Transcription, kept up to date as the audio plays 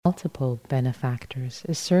multiple benefactors,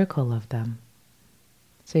 a circle of them.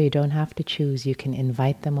 So you don't have to choose, you can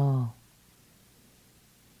invite them all.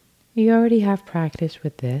 You already have practice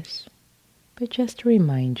with this, but just to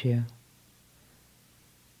remind you,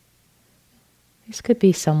 this could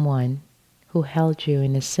be someone who held you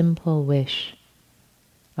in a simple wish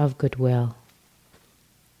of goodwill,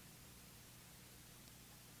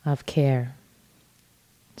 of care,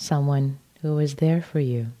 someone who was there for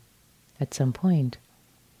you at some point.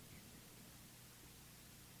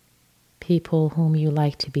 People whom you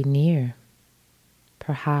like to be near,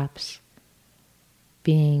 perhaps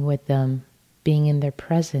being with them, being in their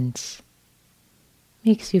presence,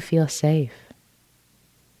 makes you feel safe.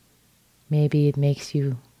 Maybe it makes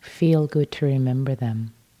you feel good to remember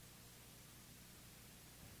them.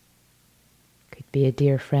 Could be a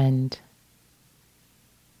dear friend,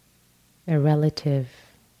 a relative,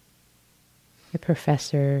 a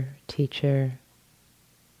professor, teacher,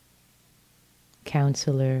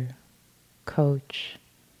 counselor, coach,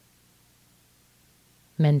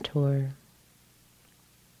 mentor,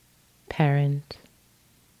 parent,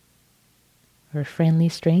 or a friendly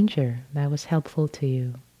stranger that was helpful to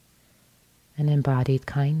you, and embodied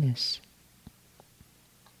kindness.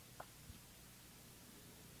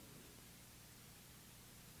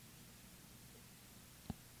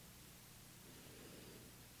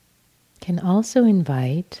 Can also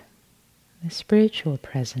invite the spiritual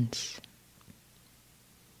presence,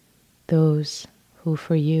 those who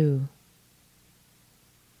for you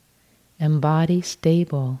embody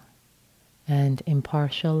stable and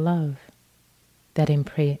impartial love that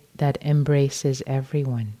embraces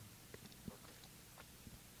everyone.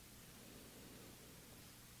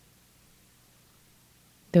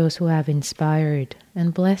 Those who have inspired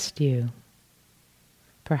and blessed you,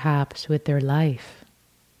 perhaps with their life,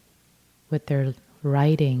 with their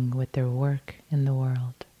writing, with their work in the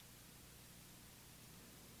world.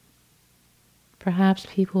 Perhaps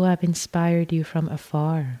people who have inspired you from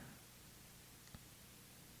afar.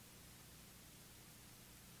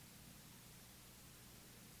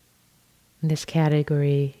 In this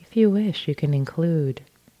category, if you wish, you can include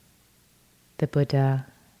the Buddha,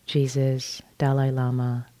 Jesus, Dalai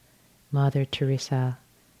Lama, Mother Teresa,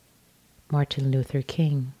 Martin Luther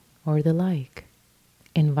King, or the like.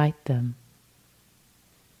 Invite them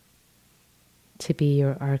to be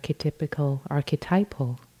your archetypal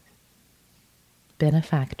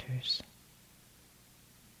benefactors.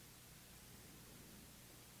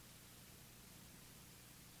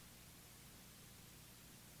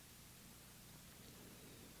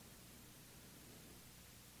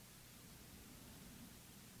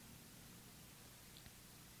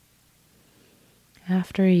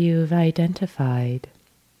 After you've identified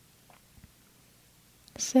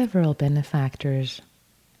several benefactors,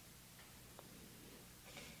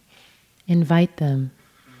 invite them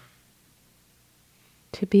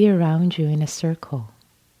to be around you in a circle.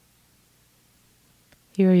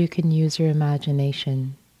 Here you can use your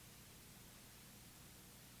imagination,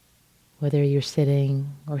 whether you're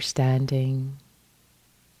sitting or standing,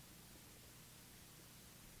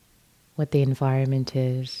 what the environment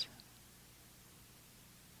is,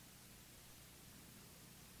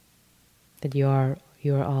 that you're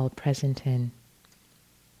all present in.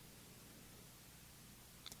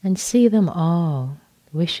 And see them all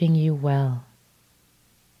wishing you well,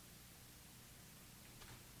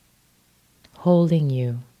 holding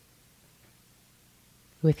you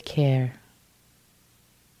with care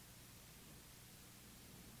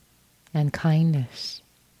and kindness.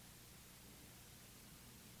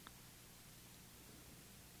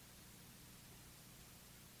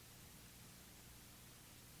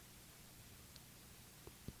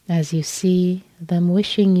 As you see them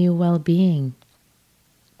wishing you well-being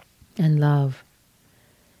and love,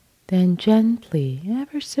 then gently,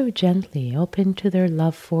 ever so gently, open to their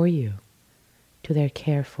love for you, to their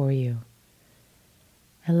care for you.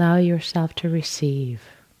 Allow yourself to receive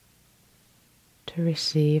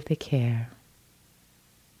the care.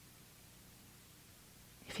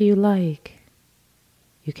 If you like,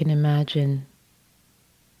 you can imagine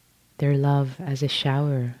their love as a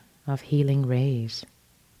shower of healing rays.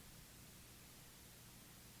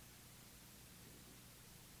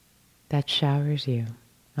 That showers you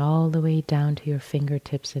all the way down to your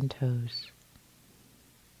fingertips and toes.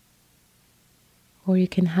 Or you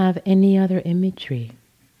can have any other imagery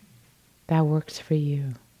that works for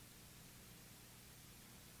you.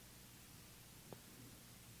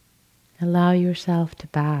 Allow yourself to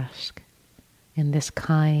bask in this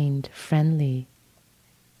kind, friendly,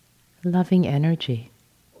 loving energy.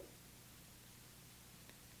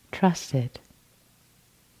 Trust it.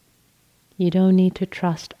 You don't need to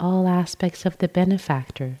trust all aspects of the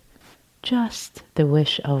benefactor, just the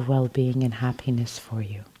wish of well-being and happiness for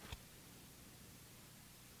you.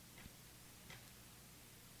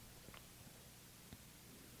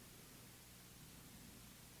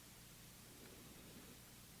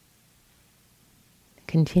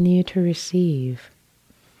 Continue to receive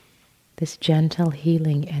this gentle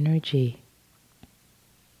healing energy.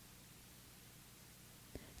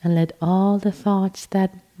 And let all the thoughts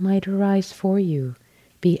that might arise for you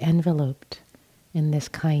be enveloped in this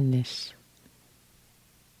kindness.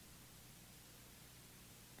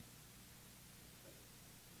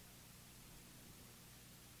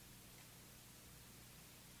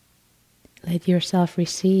 Let yourself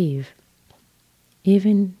receive,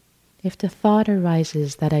 even if the thought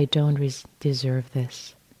arises that I don't deserve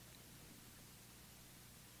this.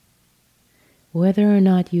 Whether or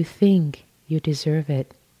not you think you deserve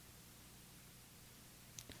it,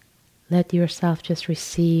 let yourself just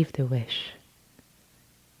receive the wish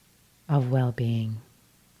of well-being.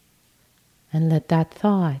 And let that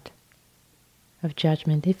thought of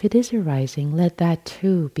judgment, if it is arising, let that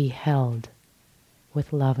too be held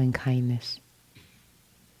with love and kindness.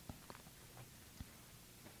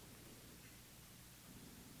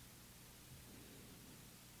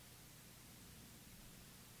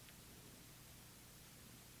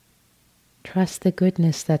 Trust the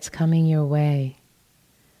goodness that's coming your way,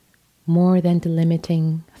 more than the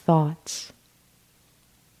limiting thoughts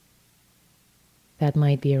that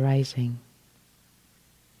might be arising.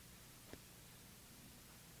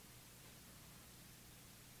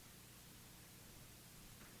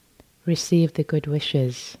 Receive the good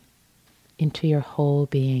wishes into your whole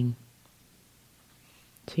being.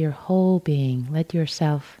 To your whole being, let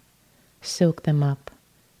yourself soak them up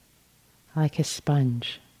like a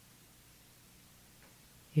sponge,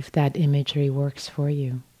 if that imagery works for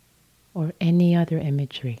you, or any other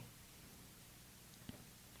imagery.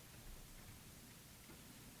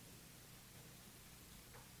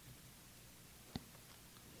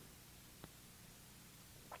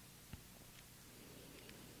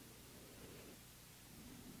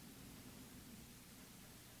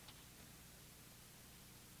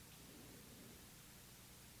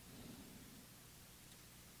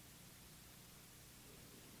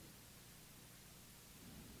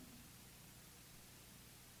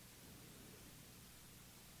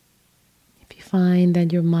 If you find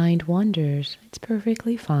that your mind wanders, it's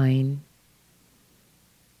perfectly fine.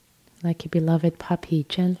 Like a beloved puppy,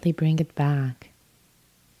 gently bring it back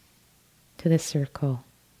to the circle.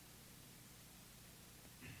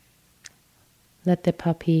 Let the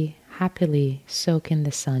puppy happily soak in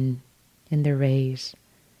the sun, in the rays,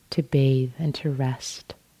 to bathe and to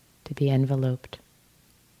rest, to be enveloped.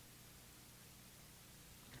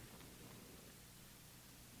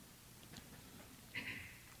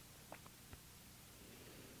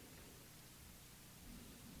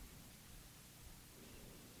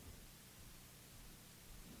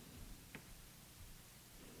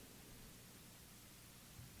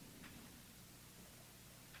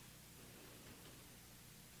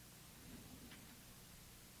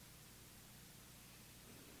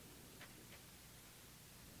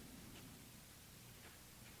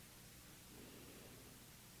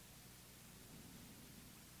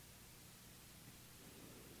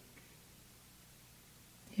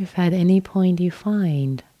 If at any point you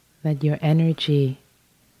find that your energy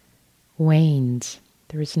wanes,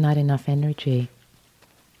 there is not enough energy,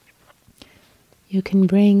 you can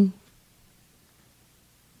bring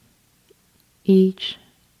each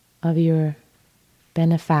of your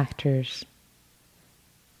benefactors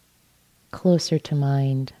closer to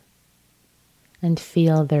mind and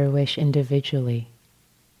feel their wish individually.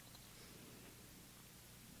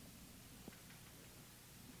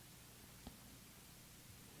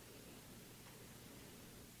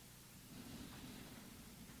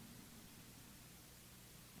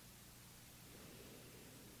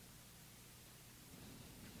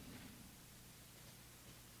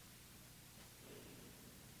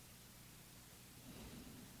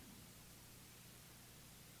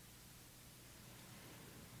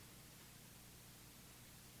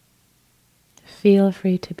 Feel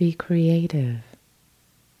free to be creative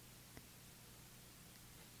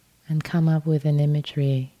and come up with an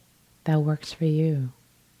imagery that works for you.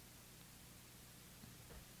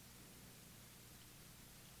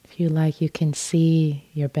 If you like, you can see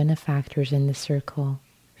your benefactors in the circle,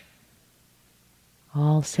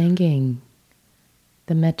 all singing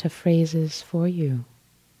the Metta phrases for you.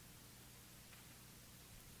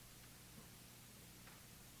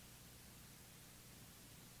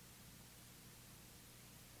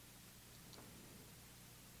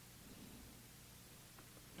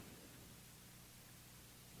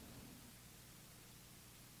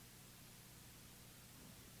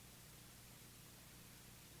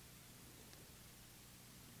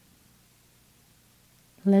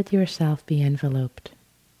 Let yourself be enveloped,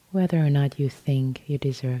 whether or not you think you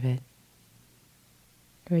deserve it.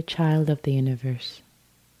 You're a child of the universe.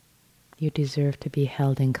 You deserve to be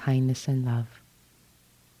held in kindness and love.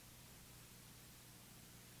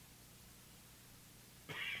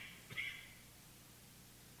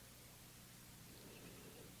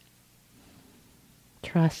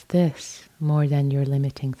 Trust this more than your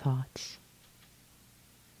limiting thoughts.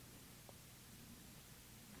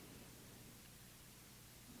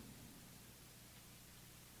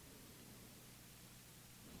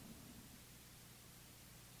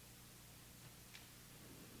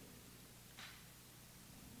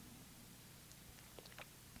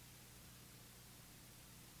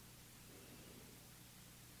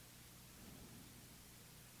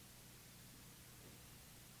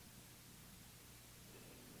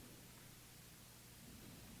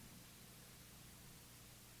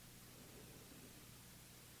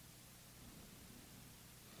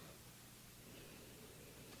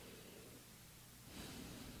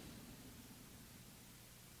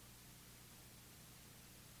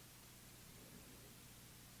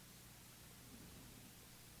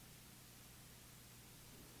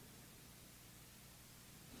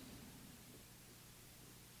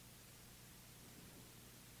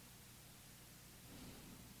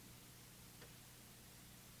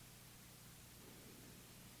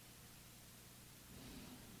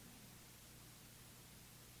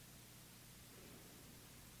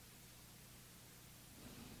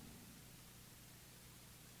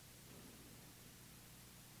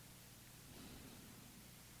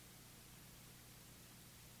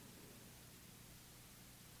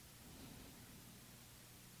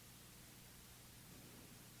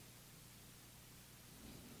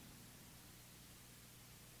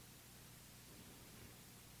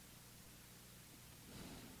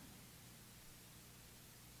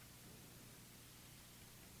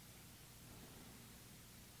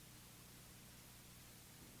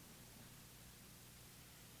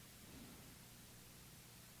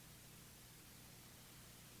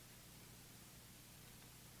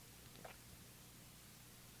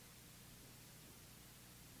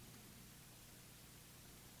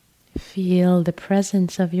 Feel the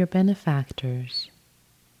presence of your benefactors,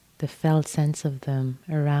 the felt sense of them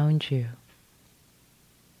around you,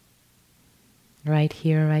 right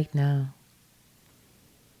here, right now.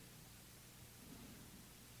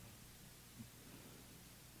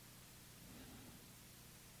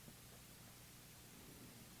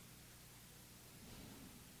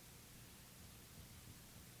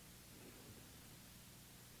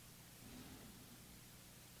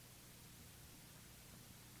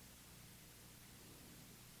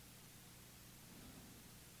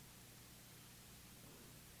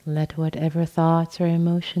 Let whatever thoughts or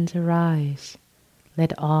emotions arise,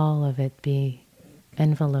 let all of it be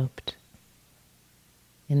enveloped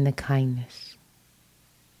in the kindness.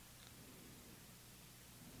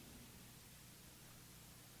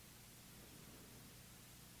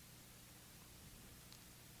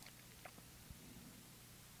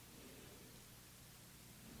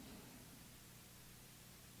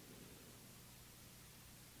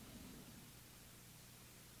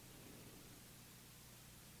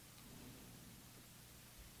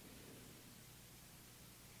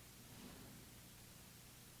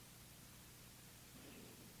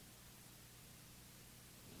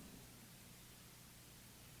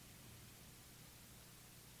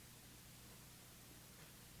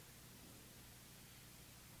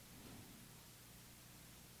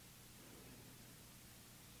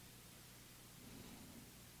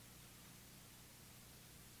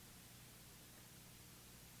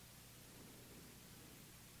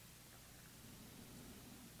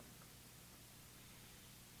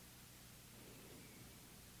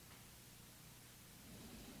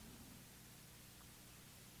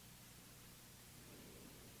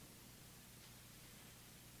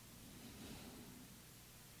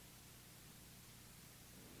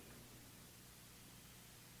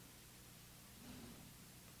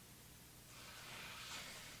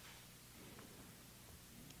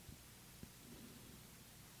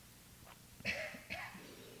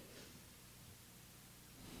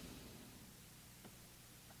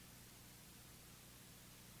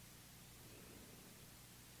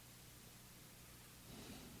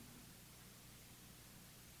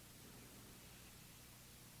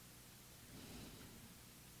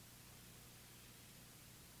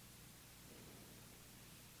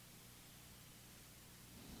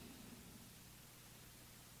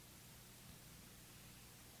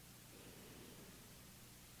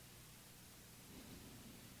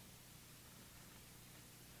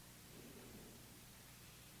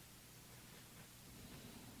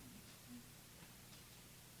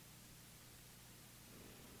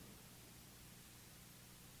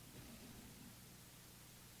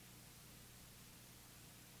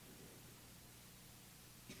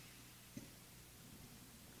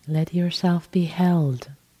 Let yourself be held.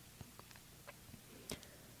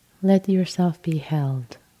 Let yourself be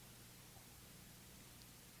held.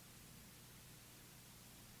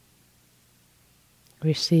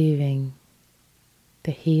 Receiving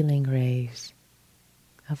the healing rays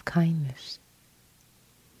of kindness.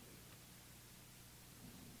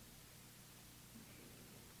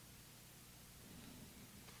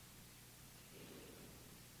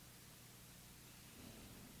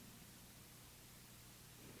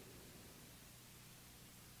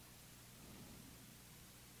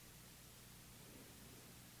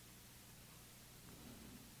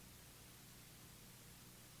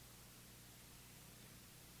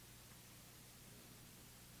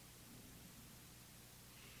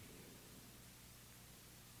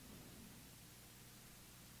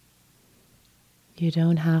 You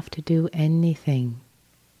don't have to do anything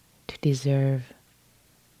to deserve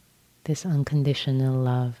this unconditional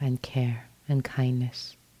love and care and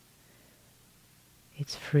kindness.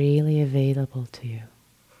 It's freely available to you.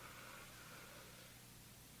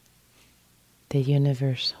 The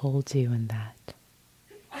universe holds you in that.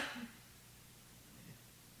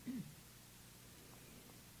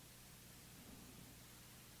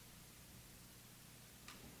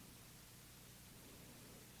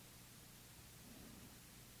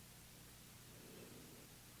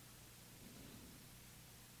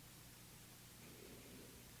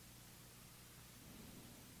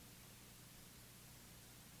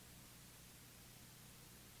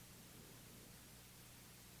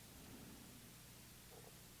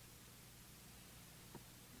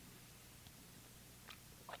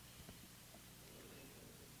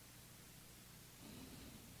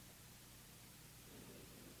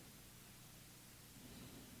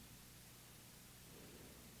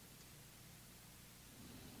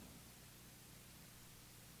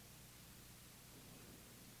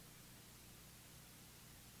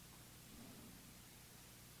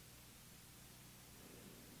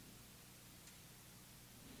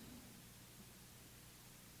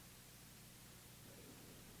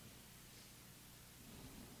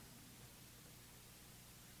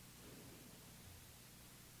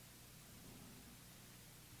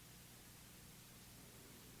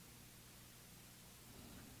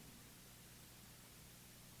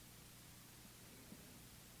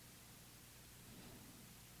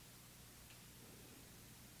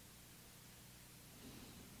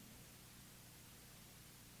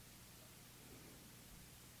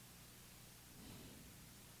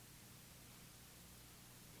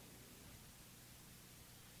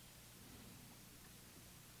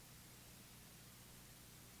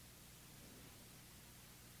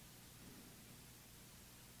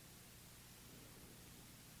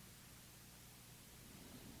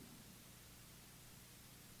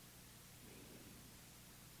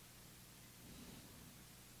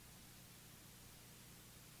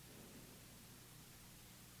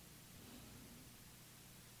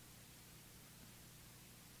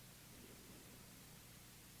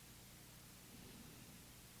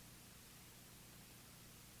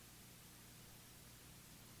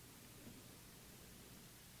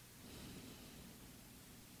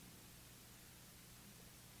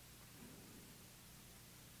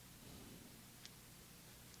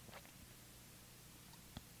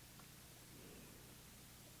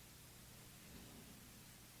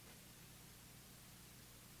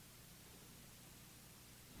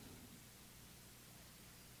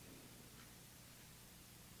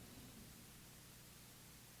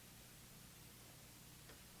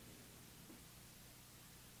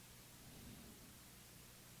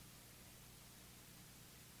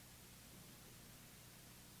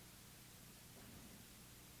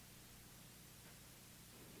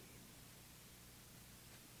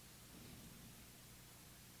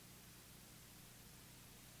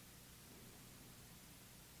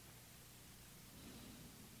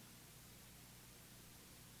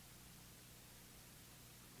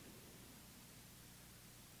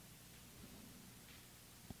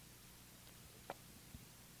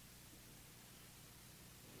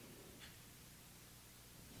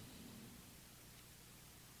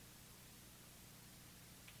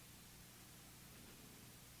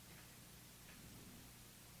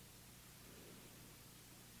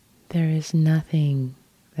 There is nothing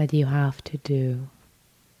that you have to do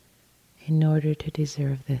in order to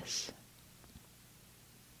deserve this.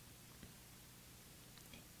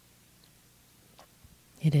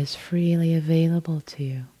 It is freely available to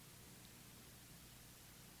you.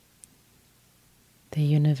 The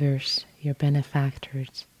universe, your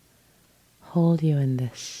benefactors, hold you in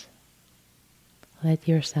this. Let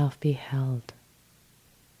yourself be held.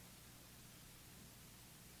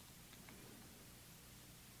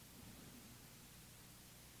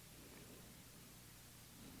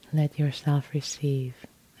 let yourself receive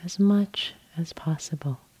as much as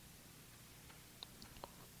possible.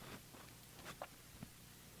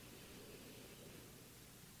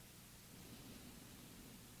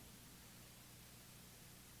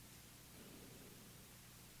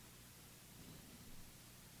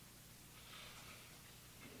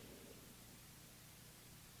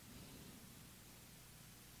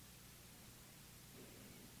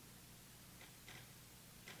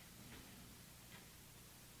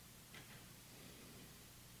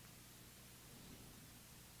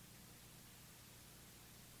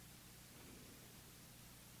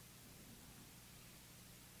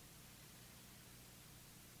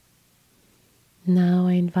 Now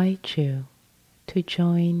I invite you to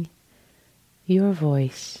join your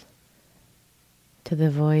voice to the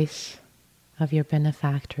voice of your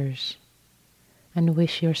benefactors and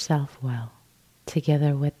wish yourself well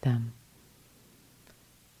together with them.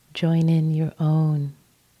 Join in your own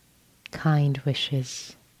kind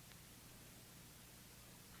wishes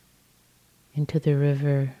into the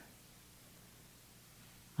river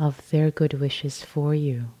of their good wishes for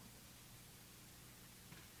you,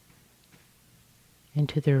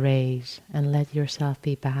 into the rays, and let yourself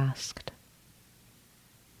be basked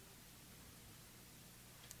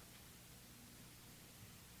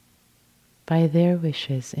by their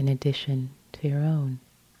wishes in addition to your own,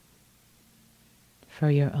 for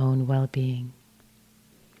your own well-being.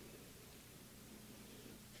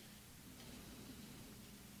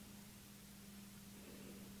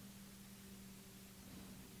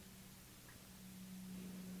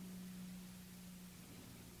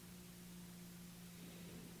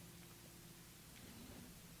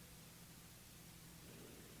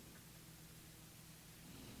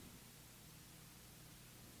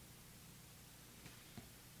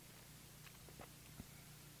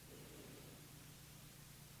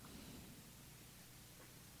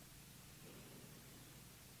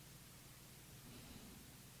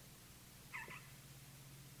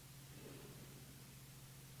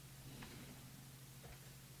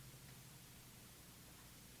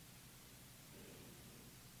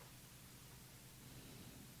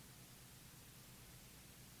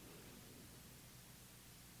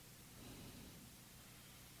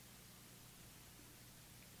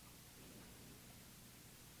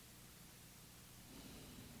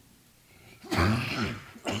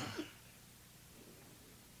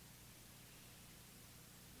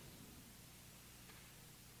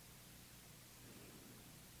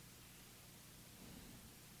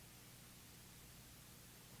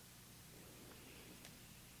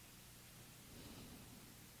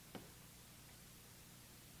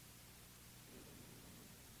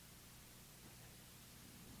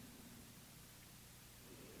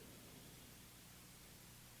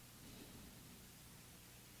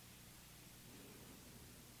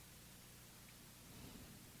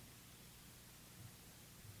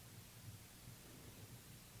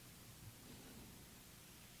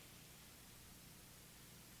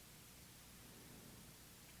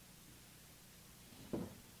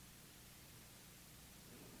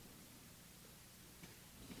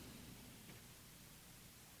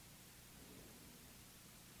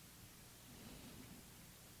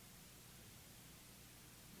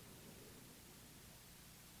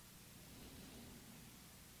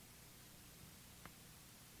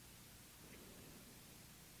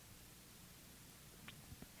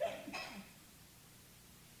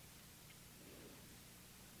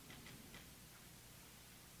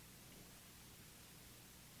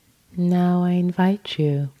 Now I invite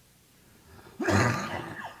you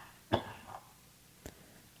to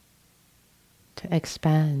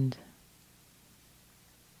expand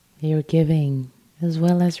your giving as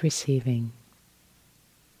well as receiving.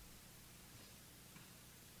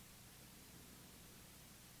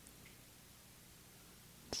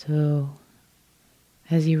 So,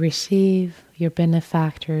 as you receive your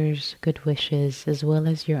benefactors' good wishes as well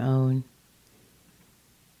as your own,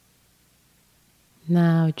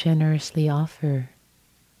 now generously offer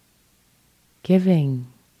giving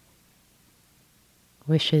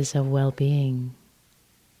wishes of well-being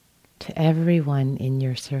to everyone in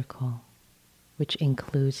your circle, which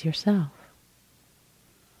includes yourself,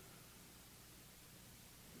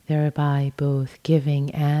 thereby both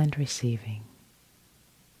giving and receiving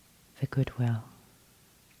the goodwill.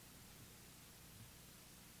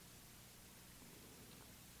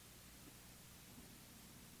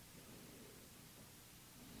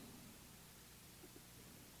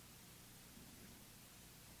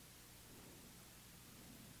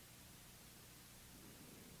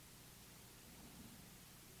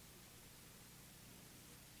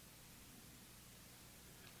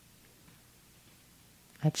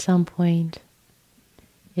 At some point,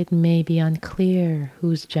 it may be unclear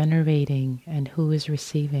who's generating and who is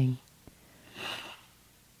receiving.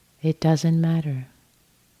 It doesn't matter.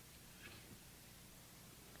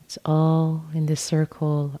 It's all in the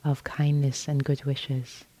circle of kindness and good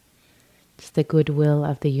wishes. It's the goodwill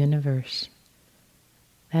of the universe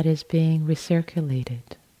that is being recirculated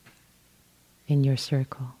in your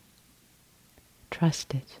circle.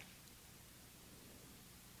 Trust it.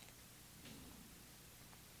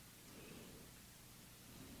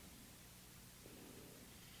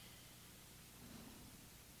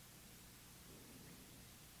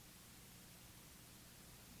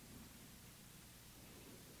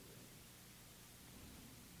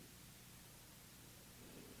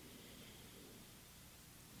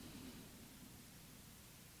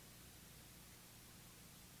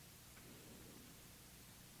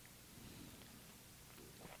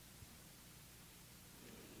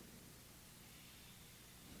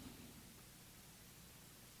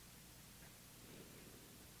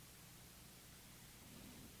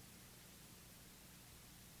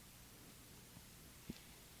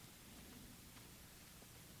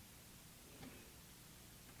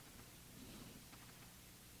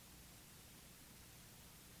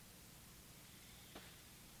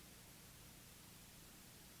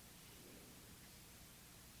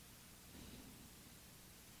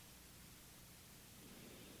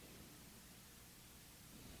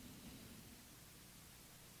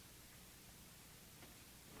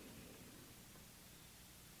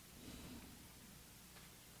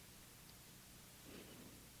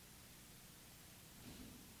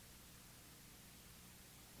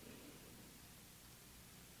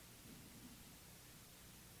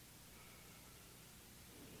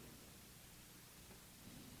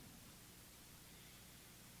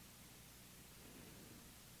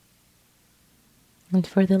 And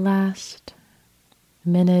for the last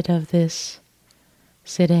minute of this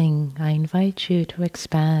sitting, I invite you to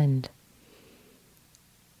expand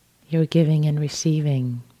your giving and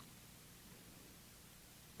receiving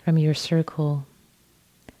from your circle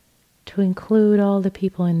to include all the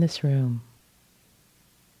people in this room,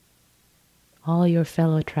 all your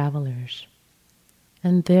fellow travelers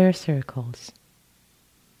and their circles,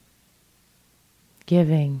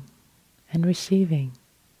 giving and receiving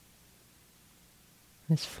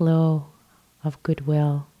this flow of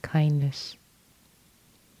goodwill, kindness,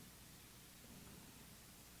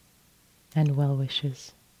 and well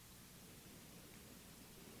wishes.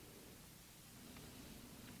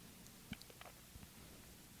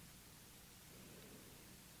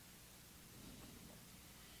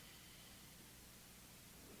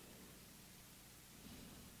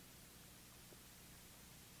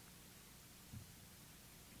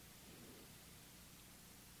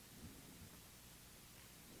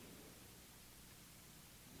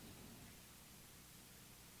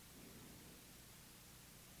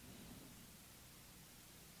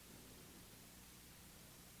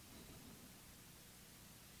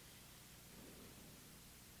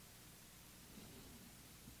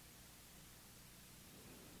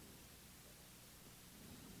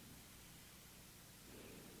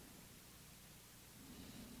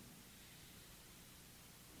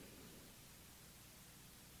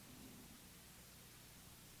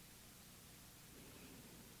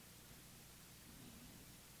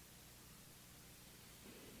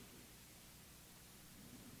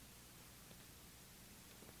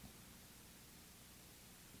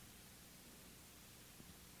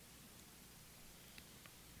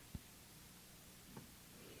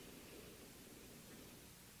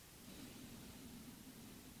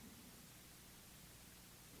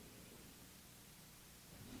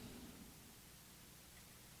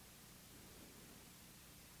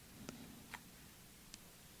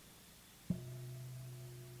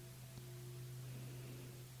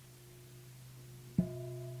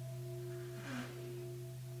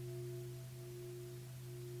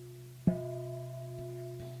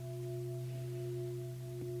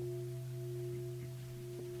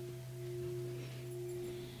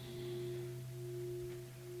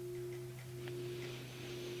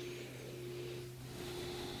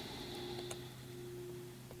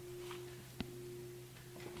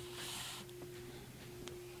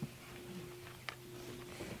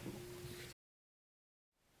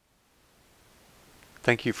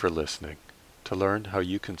 Thank you for listening. To learn how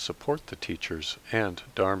you can support the teachers and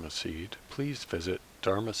Dharma Seed, please visit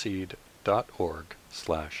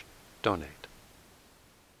dharmaseed.org/donate.